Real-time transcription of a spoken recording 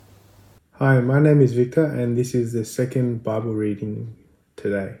Hi, my name is Victor, and this is the second Bible reading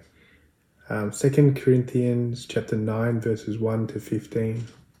today. 2 Corinthians chapter 9, verses 1 to 15.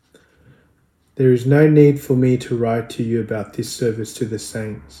 There is no need for me to write to you about this service to the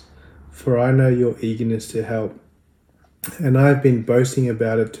saints, for I know your eagerness to help, and I have been boasting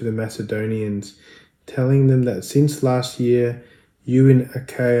about it to the Macedonians, telling them that since last year you in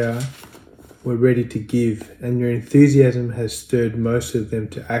Achaia were ready to give, and your enthusiasm has stirred most of them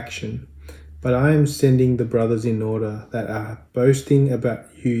to action. But I am sending the brothers in order that our boasting about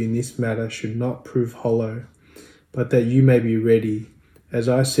you in this matter should not prove hollow, but that you may be ready, as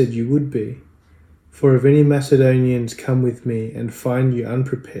I said you would be. For if any Macedonians come with me and find you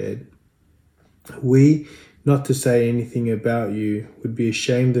unprepared, we, not to say anything about you, would be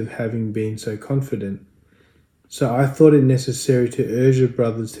ashamed of having been so confident. So I thought it necessary to urge the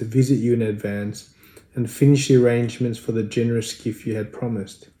brothers to visit you in advance and finish the arrangements for the generous gift you had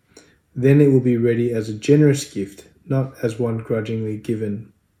promised. Then it will be ready as a generous gift, not as one grudgingly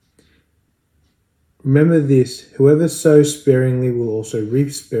given. Remember this, whoever sows sparingly will also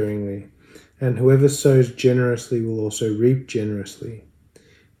reap sparingly, and whoever sows generously will also reap generously.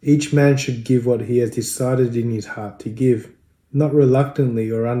 Each man should give what he has decided in his heart to give, not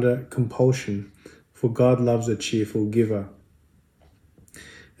reluctantly or under compulsion, for God loves a cheerful giver.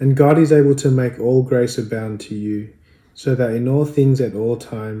 And God is able to make all grace abound to you, so that in all things at all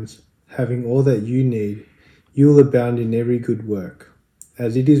times, having all that you need, you will abound in every good work.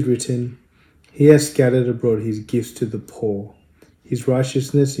 As it is written, He has scattered abroad His gifts to the poor. His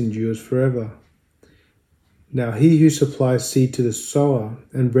righteousness endures forever. Now He who supplies seed to the sower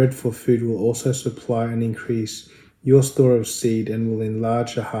and bread for food will also supply and increase your store of seed and will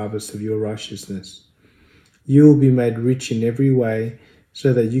enlarge the harvest of your righteousness. You will be made rich in every way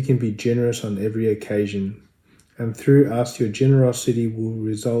so that you can be generous on every occasion. And through us your generosity will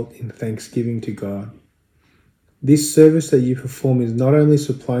result in thanksgiving to God. This service that you perform is not only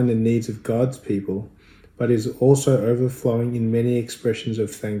supplying the needs of God's people, but is also overflowing in many expressions of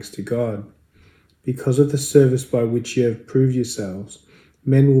thanks to God. Because of the service by which you have proved yourselves,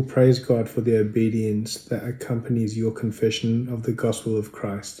 men will praise God for the obedience that accompanies your confession of the gospel of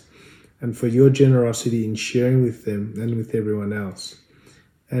Christ, and for your generosity in sharing with them and with everyone else.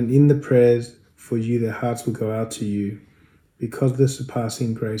 And in the prayers for you, their hearts will go out to you, because of the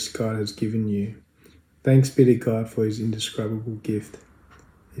surpassing grace God has given you. Thanks be to God for His indescribable gift.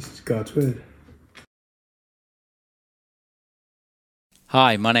 This is God's Word.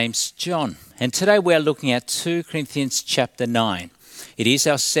 Hi, my name's John, and today we're looking at 2 Corinthians chapter 9. It is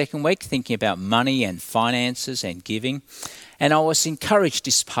our second week thinking about money and finances and giving, and I was encouraged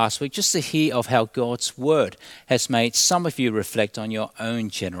this past week just to hear of how God's Word has made some of you reflect on your own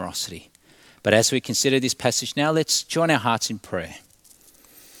generosity. But as we consider this passage now, let's join our hearts in prayer.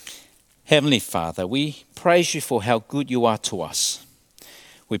 Heavenly Father, we praise you for how good you are to us.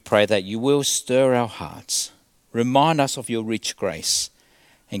 We pray that you will stir our hearts, remind us of your rich grace,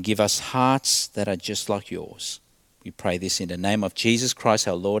 and give us hearts that are just like yours. We pray this in the name of Jesus Christ,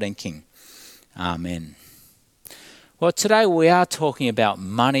 our Lord and King. Amen. Well, today we are talking about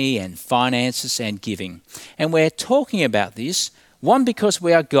money and finances and giving. And we're talking about this, one, because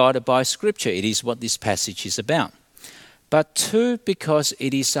we are guided by Scripture. It is what this passage is about. But two, because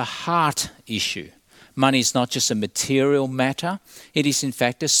it is a heart issue. Money is not just a material matter. It is in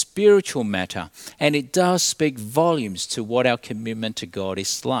fact a spiritual matter. And it does speak volumes to what our commitment to God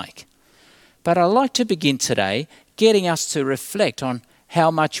is like. But I'd like to begin today getting us to reflect on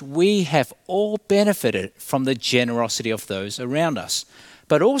how much we have all benefited from the generosity of those around us,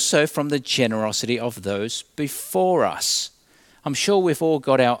 but also from the generosity of those before us. I'm sure we've all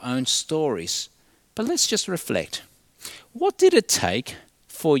got our own stories, but let's just reflect. What did it take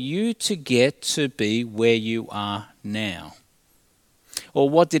for you to get to be where you are now? Or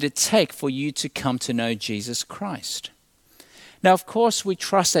what did it take for you to come to know Jesus Christ? Now, of course, we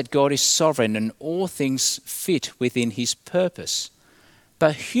trust that God is sovereign and all things fit within His purpose.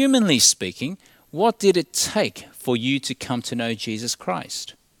 But humanly speaking, what did it take for you to come to know Jesus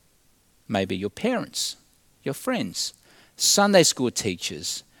Christ? Maybe your parents, your friends, Sunday school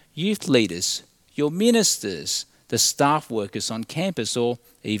teachers, youth leaders, your ministers, the staff workers on campus, or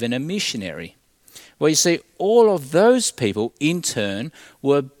even a missionary. Well, you see, all of those people in turn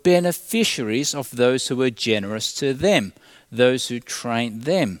were beneficiaries of those who were generous to them, those who trained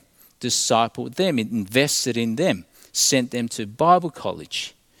them, discipled them, invested in them, sent them to Bible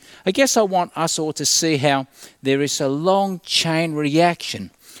college. I guess I want us all to see how there is a long chain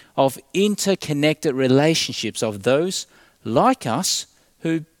reaction of interconnected relationships of those like us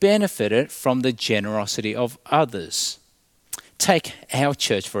who benefited from the generosity of others. Take our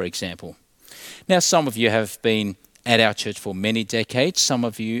church, for example. Now, some of you have been at our church for many decades. Some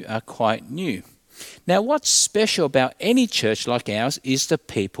of you are quite new. Now, what's special about any church like ours is the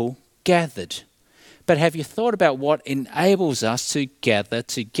people gathered. But have you thought about what enables us to gather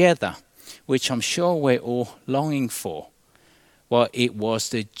together, which I'm sure we're all longing for? Well, it was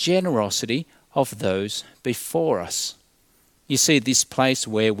the generosity of those before us. You see, this place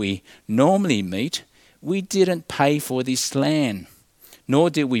where we normally meet, we didn't pay for this land, nor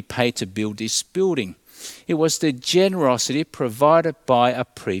did we pay to build this building. It was the generosity provided by a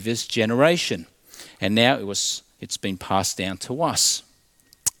previous generation, and now it's been passed down to us.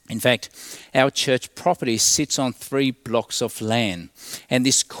 In fact, our church property sits on 3 blocks of land, and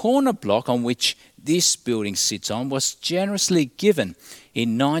this corner block on which this building sits on was generously given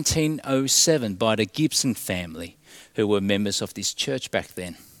in 1907 by the Gibson family, who were members of this church back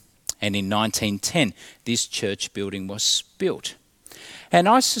then. And in 1910, this church building was built. And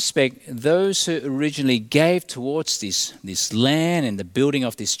I suspect those who originally gave towards this land and the building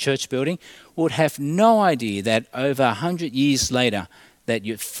of this church building would have no idea that over 100 years later that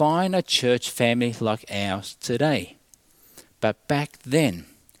you'd find a church family like ours today. But back then,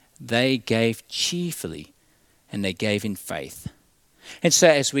 they gave cheerfully and they gave in faith. And so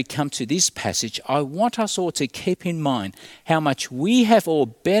as we come to this passage, I want us all to keep in mind how much we have all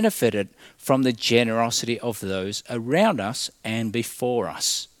benefited from the generosity of those around us and before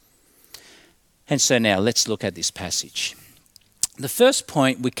us. And so now let's look at this passage. The first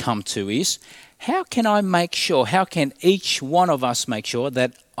point we come to is, how can each one of us make sure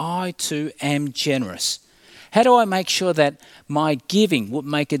that I too am generous? How do I make sure that my giving would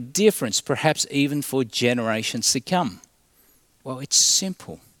make a difference, perhaps even for generations to come? Well, it's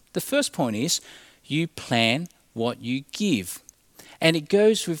simple. The first point is you plan what you give. And it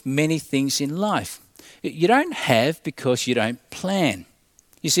goes with many things in life. You don't have because you don't plan.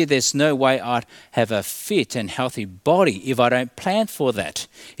 You see, there's no way I'd have a fit and healthy body if I don't plan for that.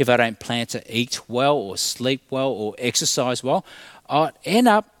 If I don't plan to eat well or sleep well or exercise well, I'd end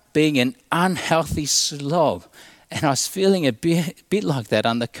up being an unhealthy slob. And I was feeling a bit like that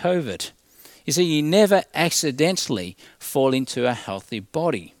under COVID. You see, you never accidentally fall into a healthy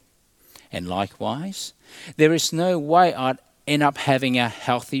body. And likewise, there is no way I'd end up having a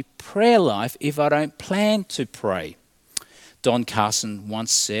healthy prayer life if I don't plan to pray. Don Carson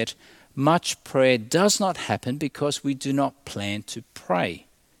once said, "Much prayer does not happen because we do not plan to pray."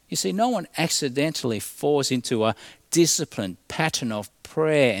 You see, no one accidentally falls into a disciplined pattern of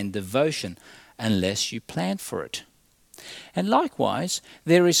prayer and devotion unless you plan for it. And likewise,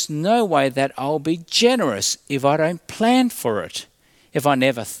 there is no way that I'll be generous if I don't plan for it. If I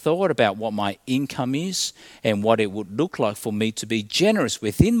never thought about what my income is and what it would look like for me to be generous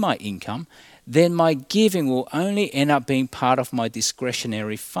within my income, then my giving will only end up being part of my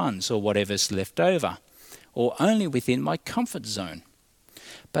discretionary funds or whatever's left over, or only within my comfort zone.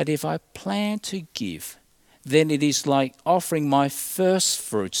 But if I plan to give, then it is like offering my first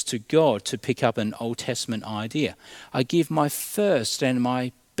fruits to God, to pick up an Old Testament idea. I give my first and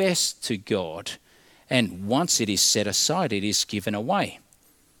my best to God, and once it is set aside, it is given away.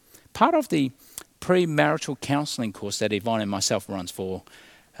 Part of the premarital counselling course that Yvonne and myself runs for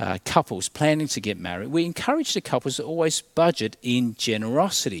couples planning to get married, we encourage the couples to always budget in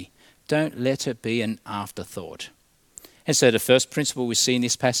generosity. Don't let it be an afterthought. And so the first principle we see in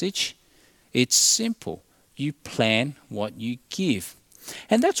this passage, it's simple. You plan what you give.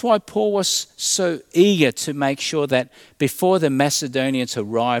 And that's why Paul was so eager to make sure that before the Macedonians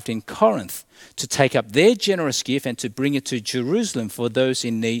arrived in Corinth to take up their generous gift and to bring it to Jerusalem for those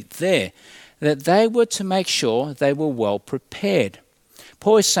in need there, that they were to make sure they were well prepared.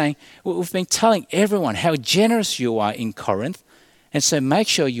 Paul is saying, we've been telling everyone how generous you are in Corinth, and so make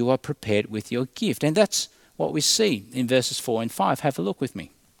sure you are prepared with your gift. And that's what we see in verses 4 and 5. Have a look with me.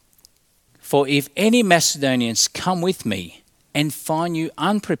 For if any Macedonians come with me and find you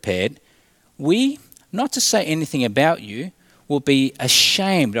unprepared, we, not to say anything about you, will be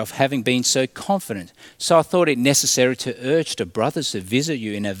ashamed of having been so confident. So I thought it necessary to urge the brothers to visit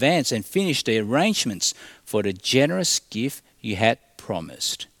you in advance and finish the arrangements for the generous gift you had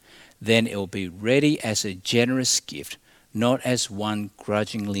promised. Then it will be ready as a generous gift, not as one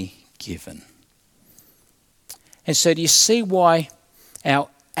grudgingly given. And so do you see why our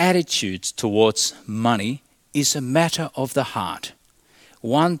attitudes towards money is a matter of the heart?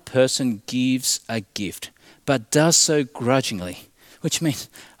 One person gives a gift, but does so grudgingly, which means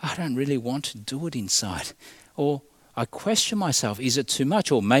I don't really want to do it inside. Or I question myself, is it too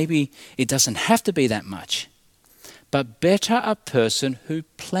much? Or maybe it doesn't have to be that much. But better a person who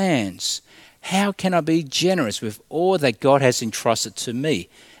plans, how can I be generous with all that God has entrusted to me?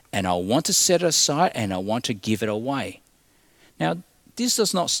 and I want to set it aside and I want to give it away. Now, this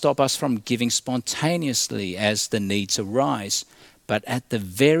does not stop us from giving spontaneously as the needs arise, but at the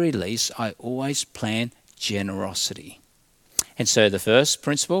very least, I always plan generosity. And so the first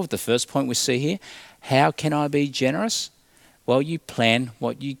principle, the first point we see here, how can I be generous? Well, you plan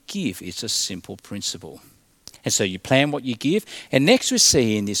what you give. It's a simple principle. And so you plan what you give. And next we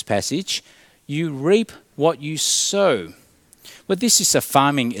see in this passage, you reap what you sow. Well, this is a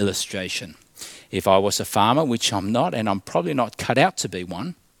farming illustration. If I was a farmer, which I'm not, and I'm probably not cut out to be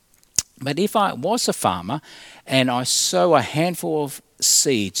one, but if I was a farmer and I sow a handful of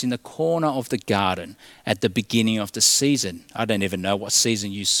seeds in the corner of the garden at the beginning of the season, I don't even know what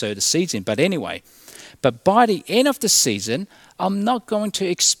season you sow the seeds in, but anyway, but by the end of the season, I'm not going to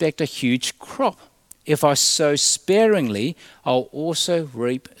expect a huge crop. If I sow sparingly, I'll also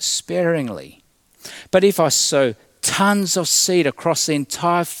reap sparingly. But if I sow tons of seed across the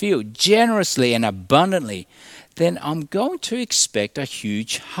entire field, generously and abundantly, then I'm going to expect a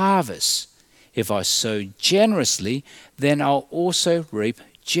huge harvest. If I sow generously, then I'll also reap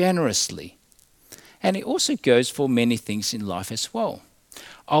generously. And it also goes for many things in life as well.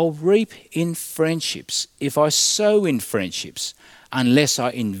 I'll reap in friendships. If I sow in friendships, unless I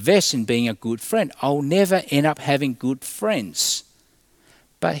invest in being a good friend, I'll never end up having good friends.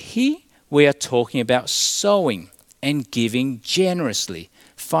 But here we are talking about sowing and giving generously,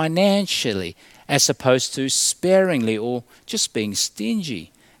 financially, as opposed to sparingly or just being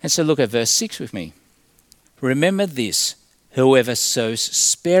stingy. And so look at verse 6 with me. Remember this, whoever sows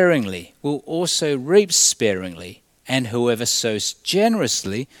sparingly will also reap sparingly, and whoever sows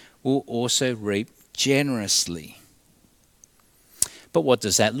generously will also reap generously. But what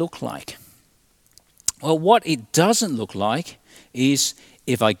does that look like? Well, what it doesn't look like is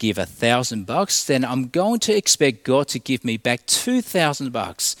if I give $1,000, then I'm going to expect God to give me back $2,000,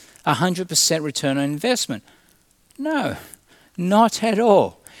 100% return on investment. No, not at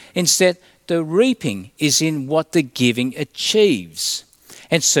all. Instead, the reaping is in what the giving achieves.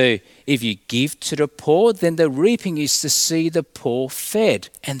 And so if you give to the poor, then the reaping is to see the poor fed,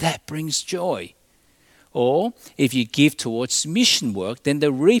 and that brings joy. Or if you give towards mission work, then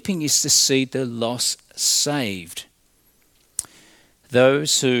the reaping is to see the lost saved.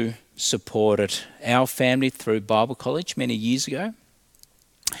 Those who supported our family through Bible college many years ago,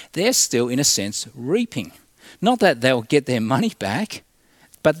 they're still, in a sense, reaping. Not that they'll get their money back,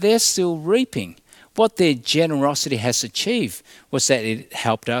 but they're still reaping. What their generosity has achieved was that it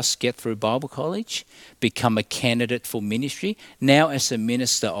helped us get through Bible college, become a candidate for ministry, now as a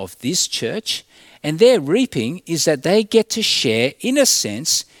minister of this church, and their reaping is that they get to share, in a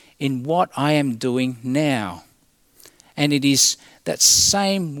sense, in what I am doing now. And it is that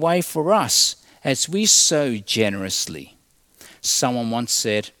same way for us as we sow generously. Someone once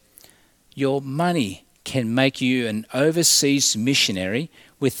said, your money can make you an overseas missionary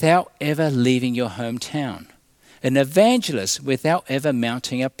without ever leaving your hometown, an evangelist without ever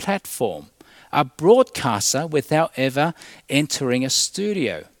mounting a platform, a broadcaster without ever entering a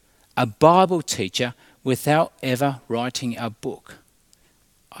studio, a Bible teacher without ever writing a book.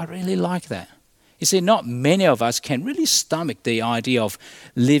 I really like that. You see, not many of us can really stomach the idea of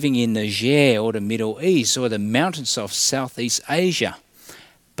living in Niger or the Middle East or the mountains of Southeast Asia.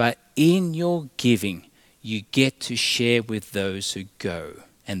 But in your giving, you get to share with those who go,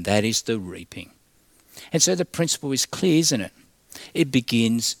 and that is the reaping. And so the principle is clear, isn't it? It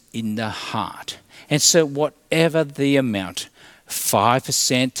begins in the heart. And so whatever the amount,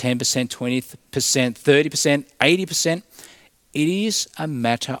 5%, 10%, 20%, 30%, 80%, it is a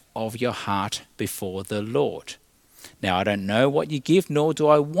matter of your heart before the Lord. Now, I don't know what you give, nor do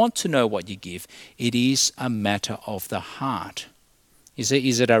I want to know what you give. It is a matter of the heart. Is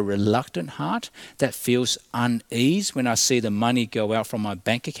it a reluctant heart that feels unease when I see the money go out from my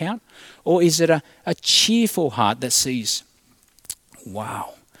bank account? Or is it a cheerful heart that sees,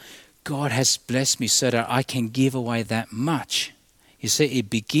 wow, God has blessed me so that I can give away that much? You see, it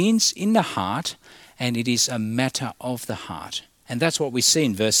begins in the heart, and it is a matter of the heart. And that's what we see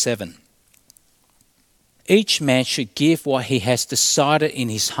in verse 7. Each man should give what he has decided in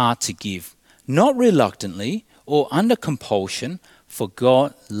his heart to give, not reluctantly or under compulsion, for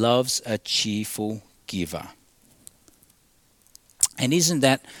God loves a cheerful giver. And isn't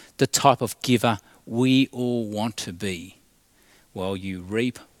that the type of giver we all want to be? Well, you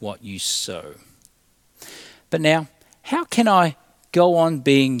reap what you sow. But now, how can I go on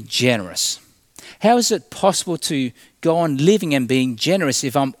being generous? How is it possible to go on living and being generous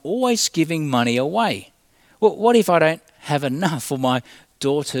if I'm always giving money away? Well, what if I don't have enough, or my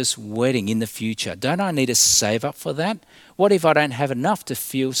daughter's wedding in the future? Don't I need to save up for that? What if I don't have enough to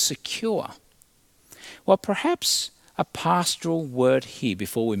feel secure? Well, perhaps a pastoral word here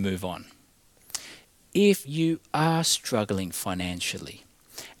before we move on. If you are struggling financially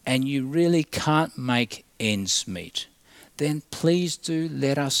and you really can't make ends meet, then please do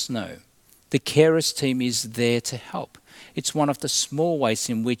let us know. The Carers team is there to help. It's one of the small ways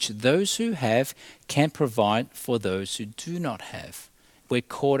in which those who have can provide for those who do not have. We're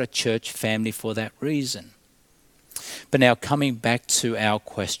called a church family for that reason. But now coming back to our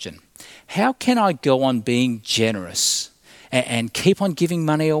question, how can I go on being generous and keep on giving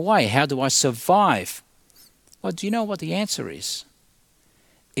money away? How do I survive? Well, do you know what the answer is?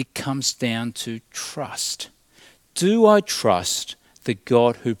 It comes down to trust. Do I trust the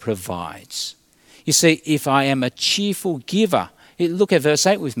God who provides? You see, if I am a cheerful giver, look at verse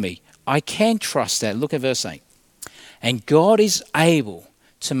 8 with me. I can trust that. Look at verse 8. And God is able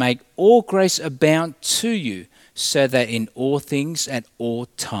to make all grace abound to you, so that in all things at all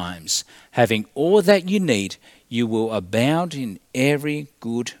times, having all that you need, you will abound in every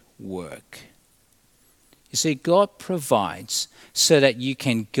good work. You see, God provides so that you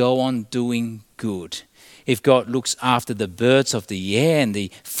can go on doing good. If God looks after the birds of the air and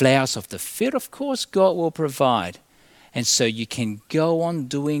the flowers of the field, of course God will provide. And so you can go on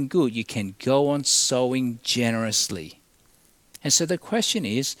doing good. You can go on sowing generously. And so the question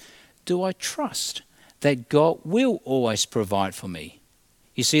is, do I trust that God will always provide for me?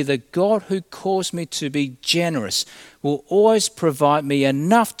 You see, the God who calls me to be generous will always provide me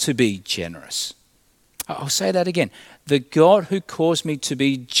enough to be generous. I'll say that again. The God who calls me to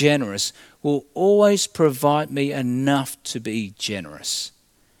be generous will always provide me enough to be generous.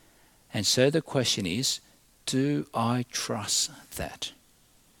 And so the question is, do I trust that?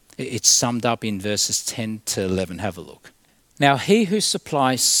 It's summed up in verses 10 to 11. Have a look. Now he who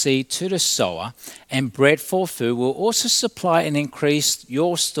supplies seed to the sower and bread for food will also supply and increase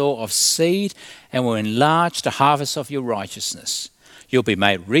your store of seed and will enlarge the harvest of your righteousness. You'll be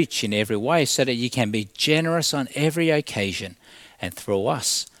made rich in every way so that you can be generous on every occasion. And through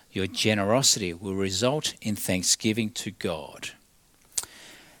us, your generosity will result in thanksgiving to God.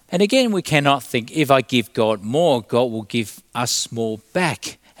 And again, we cannot think if I give God more, God will give us more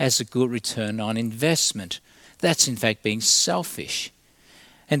back as a good return on investment. That's in fact being selfish.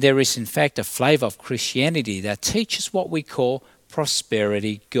 And there is in fact a flavour of Christianity that teaches what we call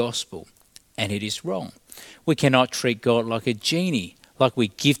prosperity gospel. And it is wrong. We cannot treat God like a genie, like we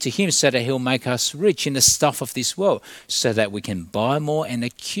give to him so that he'll make us rich in the stuff of this world, so that we can buy more and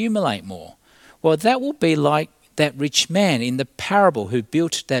accumulate more. Well, that will be like that rich man in the parable who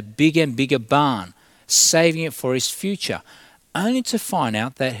built that bigger and bigger barn, saving it for his future, only to find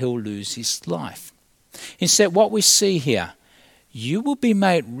out that he'll lose his life. Instead, what we see here, you will be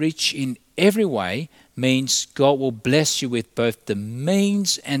made rich in every way, means God will bless you with both the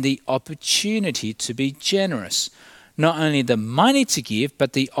means and the opportunity to be generous. Not only the money to give,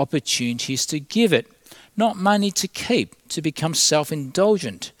 but the opportunities to give it. Not money to keep, to become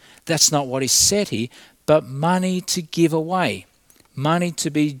self-indulgent. That's not what is said here, but money to give away. Money to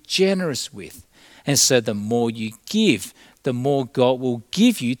be generous with. And so the more you give, the more God will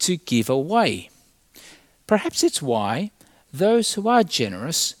give you to give away. Perhaps it's why those who are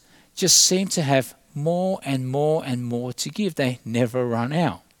generous just seem to have more and more and more to give. They never run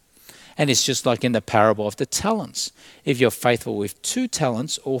out. And it's just like in the parable of the talents. If you're faithful with 2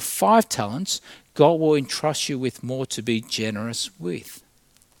 talents or 5 talents, God will entrust you with more to be generous with.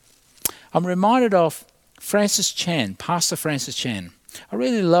 I'm reminded of Francis Chan, Pastor Francis Chan. I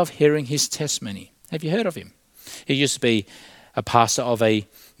really love hearing his testimony. Have you heard of him? He used to be a pastor of a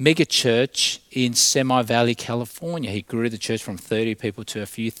mega church in Semi Valley, California. He grew the church from 30 people to a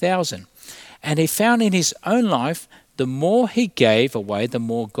few thousand. And he found in his own life, the more he gave away, the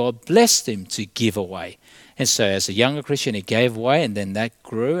more God blessed him to give away. And so as a younger Christian, he gave away, and then that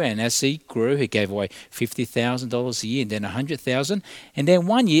grew. And as he grew, he gave away $50,000 a year, and then $100,000, and then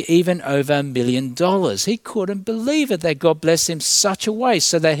one year even over $1 million. He couldn't believe it that God blessed him such a way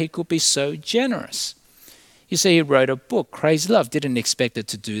so that he could be so generous. You see, he wrote a book, Crazy Love. Didn't expect it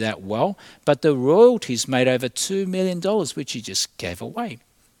to do that well, but the royalties made over $2 million, which he just gave away.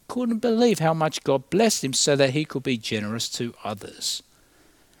 Couldn't believe how much God blessed him so that he could be generous to others.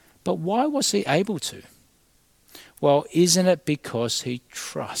 But why was he able to? Well, isn't it because he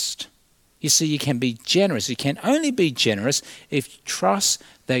trusts? You see, you can be generous. You can only be generous if you trust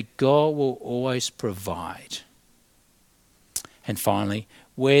that God will always provide. And finally,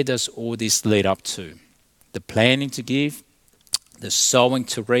 where does all this lead up to? The planning to give, the sowing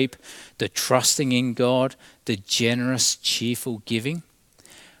to reap, the trusting in God, the generous, cheerful giving.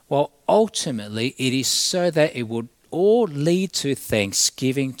 Well, ultimately, it is so that it would all lead to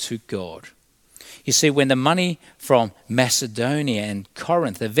thanksgiving to God. You see, when the money from Macedonia and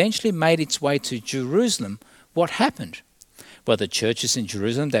Corinth eventually made its way to Jerusalem, what happened? Well, the churches in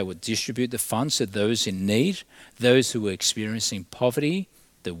Jerusalem, they would distribute the funds to those in need, those who were experiencing poverty,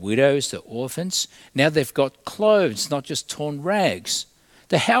 the widows, the orphans. Now they've got clothes, not just torn rags.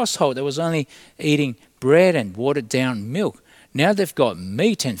 The household that was only eating bread and watered down milk, now they've got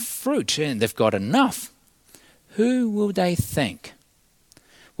meat and fruit, and they've got enough. Who will they thank?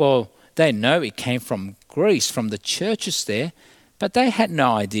 Well, they know it came from Greece, from the churches there, but they had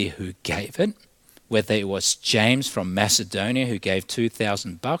no idea who gave it, whether it was James from Macedonia who gave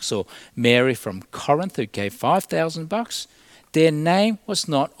 $2,000 or Mary from Corinth who gave $5,000. Their name was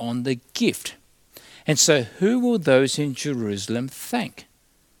not on the gift. And so who will those in Jerusalem thank?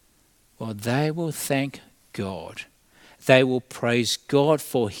 Well, they will thank God. They will praise God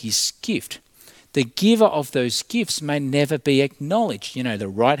for his gift. The giver of those gifts may never be acknowledged. You know, the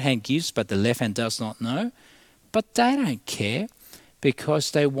right hand gives, but the left hand does not know. But they don't care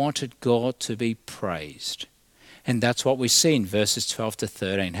because they wanted God to be praised. And that's what we see in verses 12 to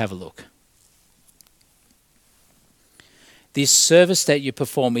 13. Have a look. This service that you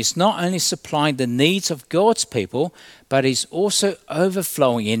perform is not only supplying the needs of God's people, but is also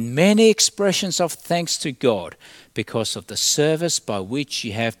overflowing in many expressions of thanks to God because of the service by which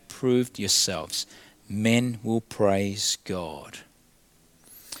you have proved yourselves. Men will praise God.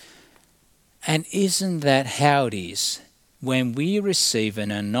 And isn't that how it is when we receive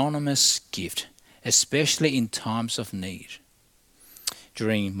an anonymous gift, especially in times of need?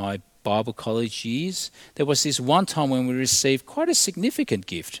 During my Bible college years, there was this one time when we received quite a significant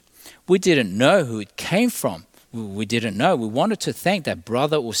gift. We didn't know who it came from. We didn't know. We wanted to thank that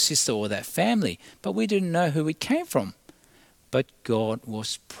brother or sister or that family, but we didn't know who it came from. But God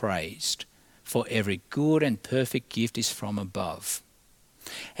was praised, for every good and perfect gift is from above.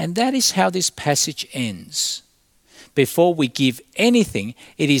 And that is how this passage ends. Before we give anything,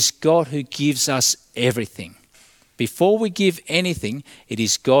 it is God who gives us everything. Before we give anything, it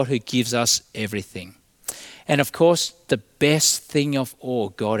is God who gives us everything. And of course, the best thing of all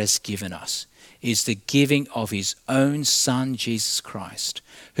God has given us is the giving of his own Son, Jesus Christ,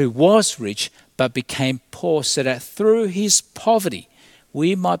 who was rich but became poor so that through his poverty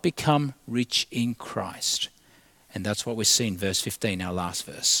we might become rich in Christ. And that's what we see in verse 15, our last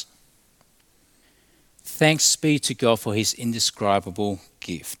verse. Thanks be to God for his indescribable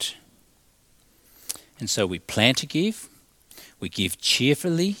gift. And so we plan to give, we give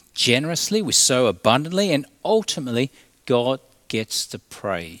cheerfully, generously, we sow abundantly, and ultimately God gets the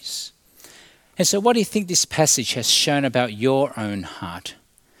praise. And so what do you think this passage has shown about your own heart?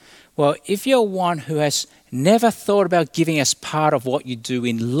 Well, if you're one who has never thought about giving as part of what you do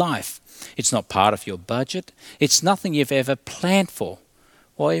in life, it's not part of your budget, it's nothing you've ever planned for,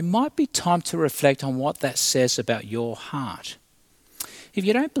 well, it might be time to reflect on what that says about your heart. If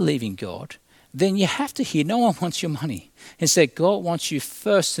you don't believe in God, then you have to hear no one wants your money. Instead, God wants you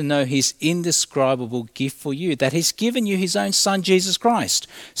first to know his indescribable gift for you, that he's given you his own Son, Jesus Christ,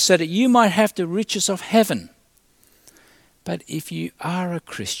 so that you might have the riches of heaven. But if you are a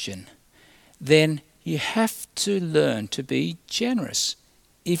Christian, then you have to learn to be generous.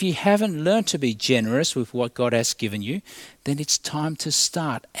 If you haven't learned to be generous with what God has given you, then it's time to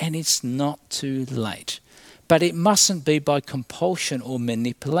start, and it's not too late. But it mustn't be by compulsion or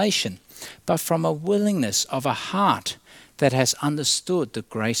manipulation, but from a willingness of a heart that has understood the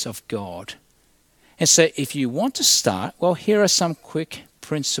grace of God. And so if you want to start, well, here are some quick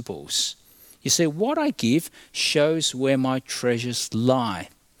principles. You see, what I give shows where my treasures lie.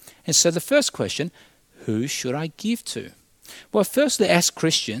 And so the first question, who should I give to? Well, firstly, as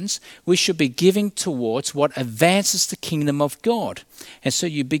Christians, we should be giving towards what advances the kingdom of God. And so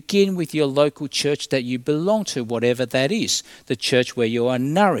you begin with your local church that you belong to, whatever that is, the church where you are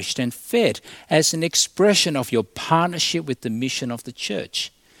nourished and fed as an expression of your partnership with the mission of the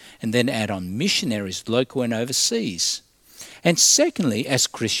church. And then add on missionaries, local and overseas. And secondly, as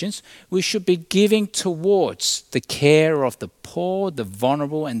Christians, we should be giving towards the care of the poor, the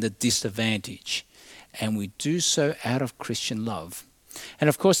vulnerable, and the disadvantaged. And we do so out of Christian love. And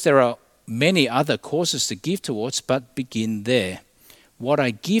of course, there are many other causes to give towards, but begin there. What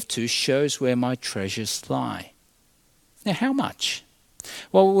I give to shows where my treasures lie. Now, how much?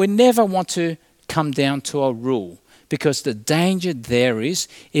 Well, we never want to come down to a rule, because the danger there is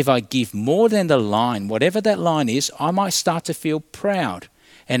if I give more than the line, whatever that line is, I might start to feel proud.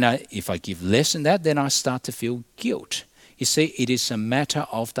 And if I give less than that, then I start to feel guilt. You see, it is a matter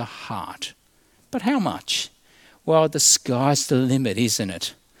of the heart. But how much? Well, the sky's the limit, isn't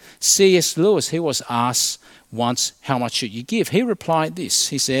it? C.S. Lewis, he was asked once, how much should you give? He replied this.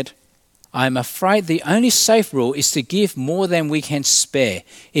 He said, I am afraid the only safe rule is to give more than we can spare.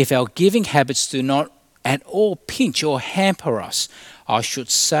 If our giving habits do not at all pinch or hamper us, I should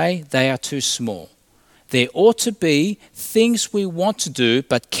say they are too small. There ought to be things we want to do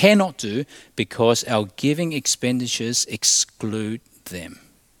but cannot do because our giving expenditures exclude them.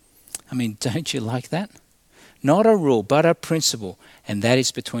 I mean, don't you like that? Not a rule, but a principle, and that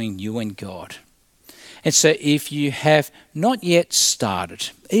is between you and God. And so if you have not yet started,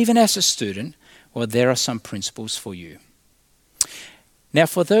 even as a student, well, there are some principles for you. Now,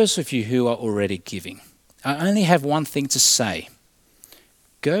 for those of you who are already giving, I only have one thing to say.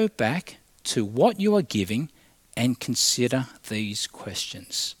 Go back to what you are giving and consider these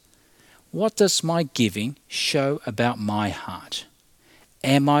questions. What does my giving show about my heart?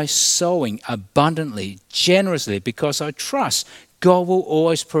 Am I sowing abundantly, generously, because I trust God will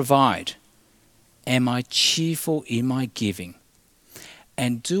always provide? Am I cheerful in my giving?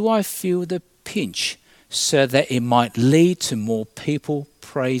 And do I feel the pinch so that it might lead to more people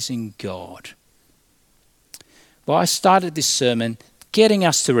praising God? Well, I started this sermon getting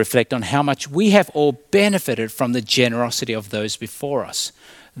us to reflect on how much we have all benefited from the generosity of those before us,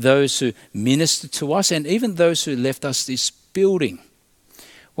 those who ministered to us, and even those who left us this building.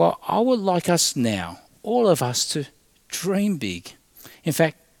 Well, I would like us now, all of us, to dream big. In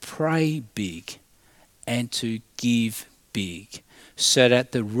fact, pray big and to give big, so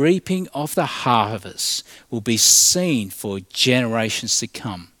that the reaping of the harvest will be seen for generations to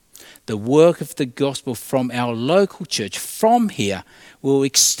come. The work of the gospel from our local church, from here, will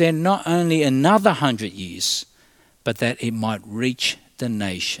extend not only another 100 years, but that it might reach the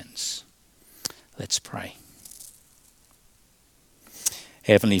nations. Let's pray.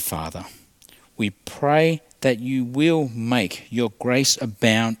 Heavenly Father, we pray that you will make your grace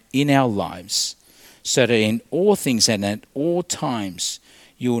abound in our lives, so that in all things and at all times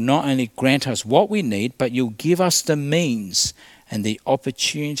you will not only grant us what we need, but you'll give us the means and the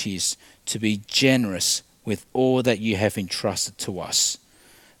opportunities to be generous with all that you have entrusted to us.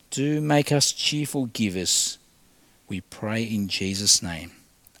 Do make us cheerful givers. We pray in Jesus' name.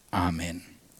 Amen.